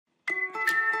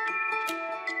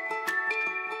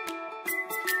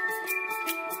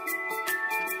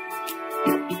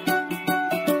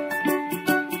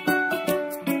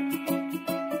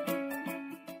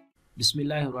بسم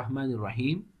الله الرحمن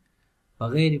الرحیم. په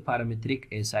غیر پارامتریک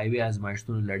ایسایوي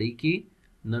ازمایښتونو لړۍ کې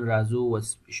نن راځو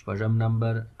شپږم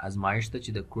نمبر ازمایښت ته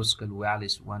چې د کروسکل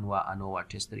والیس ANOVA انووا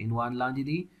ټیسټ تر عنوان لاندې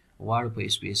دي. غواړو په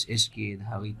SPSS کې د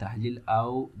هغوی تحلیل او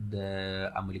د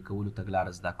عملي کولو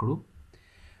تګلاره زده کړو.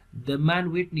 د مان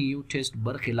ویټني یو ټیسټ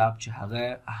برخلاف چې هغه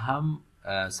هم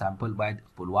سامپل باید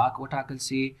خپلواک وټاکل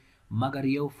سي، مګر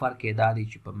یو فرق یې دا دی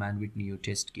چې په مان ویټني یو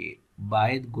ټیسټ کې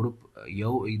باید ګروپ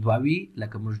یو دوه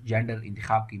لکه موږ جنډر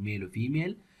انتخاب کې میل او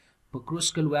فیمیل. په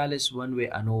کروسکل والیس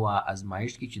ANOVA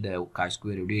ازمایښت کې چې د کای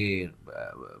سکویر ډېر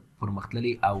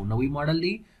پرمختللی او نوی ماډل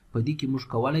دی، په دې کې موږ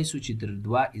کولی سو چې تر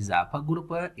دوه اضافه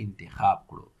ګروپه انتخاب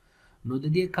کړو. نو د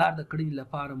دې کار د کړنې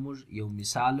لپاره موږ یو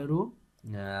مثال لرو.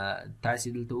 تاسې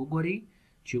دلته وګورئ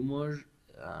چې موږ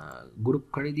ګروپ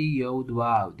کړی دی 1 2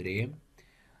 او 3.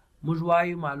 موږ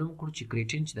وایو معلوم کړو چې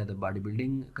کریټین چې د باډي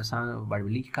بلډینګ کسان باډي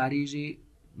بلډینګ کې کاریږي،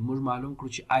 موږ معلوم کړو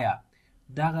چې آیا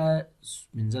دغه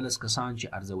 15 کسان چې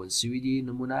ارزول سوي دي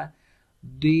نمونه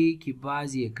دوی کې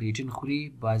بعضې کریټین خوري،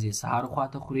 بعضې سهار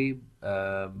خواته خوري،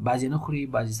 بعضې نه خوري،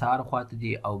 بعضې سهار خواته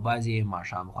دي او بعضې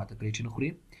ماښام خواته کریټین خوري.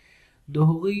 د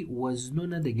هغوی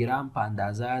وزنونه د ګرام په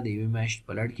اندازه د یوې میاشت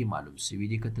په لړ کې معلوم سوي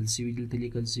دي، کتل سوي دلته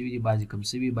لیکل سوي دي، بعضې کم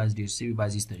سوي، بعضې ډېر سوي،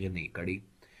 بعضې هېڅ تغیر نه یې کړی.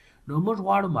 نو موږ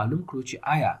غواړو معلوم کړو چې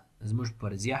آیا زموږ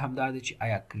فرضیه همدا ده چې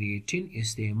آیا کریټین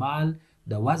استعمال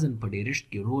د وزن په ډیرښت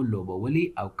کې رول لوبولی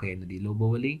او که یې نه دی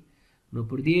لوبولی. نو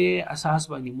پر دې اساس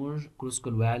باندې موږ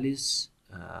کروسکل والیس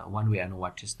ANOVA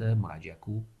ټیسټ ته مراجعه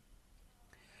کوو.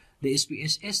 د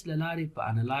SPSS له لارې په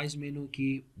انالایز مینو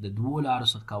کې د دوو لارو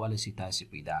څخه کولی سي تاسې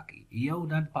پیدا کړئ. یو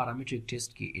نن پارامتریک ټیسټ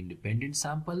کې انډیپینډنټ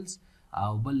سامپلز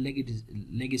او بل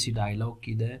لیګسي ډایلوګ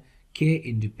کې د کې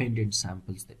انډیپینډنټ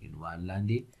سامپلز د عنوان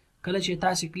لاندې. کله چې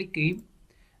تاسې کلیک کړئ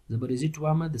زه به ریزیټ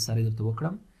وامه د سره درته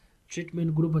وکړم. ټریټمنټ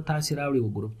ګروپ به تاسې راوړي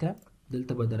و ګروپ ته،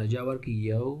 دلته به درجه ورکړي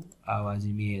 1 او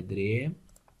اعظمي 3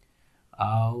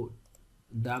 او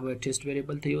دا به ټیسټ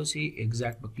ویریبل ته یوسي.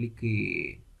 ایگزیکټ به کلیک کړئ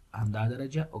همدا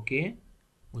درجه اوکې.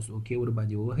 اوس اوکې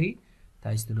ورباندې ووهئ،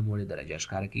 تاسې ته نوموړې درجه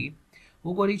ښکاره کوي.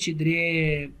 وګورئ چې 3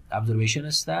 ابزرویشن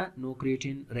شته. نو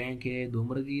کریټین رینک یې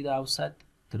دومره دی د اوسط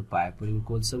تر پایه پورې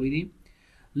ورکول سوی دی.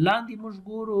 لاندې موږ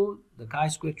ګورو د کای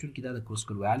سکویر چونکې دا د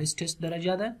کروسکل والیس ټیسټ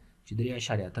درجه ده چې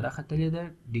 3.8 راختلې ده.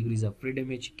 ډیګریز اف فریډم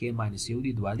یې چې کې -1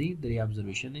 دي 2 دي، 3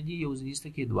 ابزرویشن دي، یو ځینې ایسته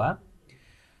کې 2.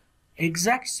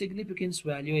 ایگزیکټ سیګنیفیکنس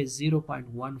ویلیو یې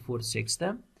 0.146 ده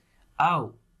او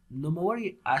نوموړی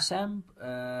اسم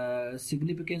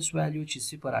سیګنیفیکنس ویلیو چې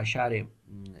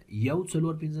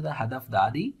 0.145 ده. هدف دا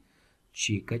دی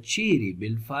چې که چیرې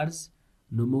بالفرض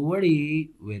نوموړی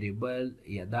ویریبل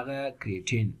یا دغه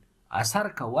کریټین اثر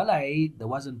کولای د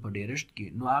وزن په ډیرښت کې،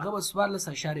 نو هغه به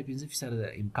 14.5%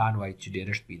 امکان وایي چې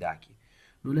ډیرښت پیدا کړي.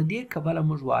 نو له دې کبله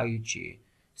موږ وایو چې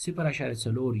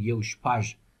 0.415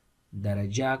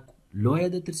 درجه لویه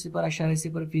ده تر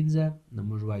 0.05. نو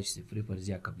موږ وایو چې صفري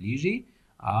فرضیه قبلیږي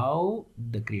او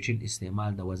د کریټین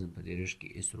استعمال د وزن په ډیرښت کې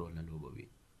هېڅ رول نه لوبوي.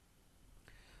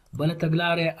 بله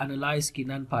تګلاره انالایز کې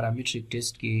نن پارامتریک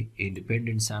ټیسټ کې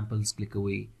انډیپینډنټ سامپلز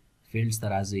کلیکوئ، فیلډز ته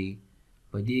راځئ،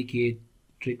 په دې کې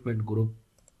ټریټمنټ ګروپ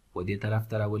و دې طرف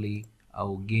ته راولئ او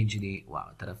ګینج دې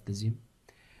هغه طرف ته ځي.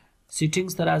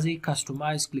 سیټینګز ته راځئ،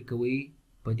 کسټمایز کلیکوئ،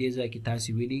 په دې ځای کې تاسې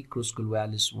وینئ کروسکل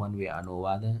والیس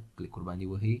ANOVA ده، کلیک ورباندې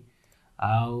وهئ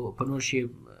او په نور شی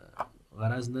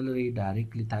غرض نه لرئ،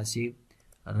 ډایرکټلی تاسې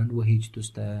رن وهئ چې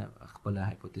تاسو ته خپله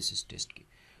هایپوتیسس ټیسټ کړي.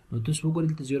 نو تاسو وګورئ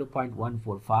دلته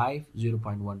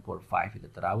 0.145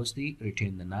 دلته راوستی.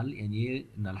 ریټین د نل یعنې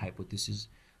نل هایپوتیسس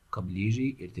قبلیږي،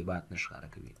 ارتباط نه ښکاره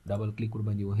کوي. ډبل کلیک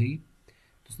ورباندې وهئ،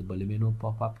 تاسو ته بله مینو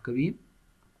پاپ اپ کوي،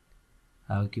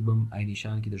 هغه کې به هم عین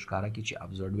شان کې د ښکاره کړي چې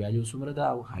ابزرد ویلیو څومره ده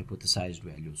او هایپوتیسایزډ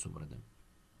ویلیو څومره ده.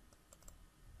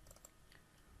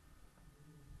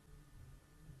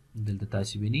 دلته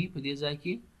تاسې وینئ په دې ځای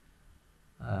کې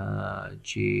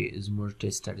چې زموږ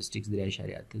ټیسټ سټاټسټکس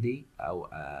 3.8 دی او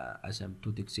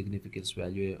اسمپتوتیک سیګنیفیکنس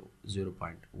ویلیو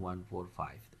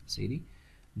 0.145 ده. صحیح دی.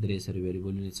 3 سره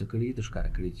ویریبلونه یې څه کړي د ښکاره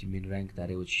کړي چې مین رینک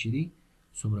دارې و چې دي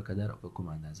څومره قدر او په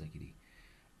کومه اندازه کې دي.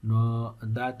 نو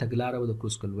دا تګلاره به د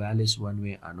کروسکل والیس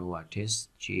ANOVA ټیسټ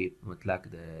چې مطلق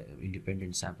د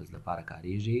انډیپینډنټ سامپلز لپاره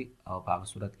کاریږي او په هغه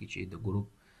صورت کې چې د ګروپ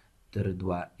تر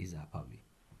 2 اضافه وي.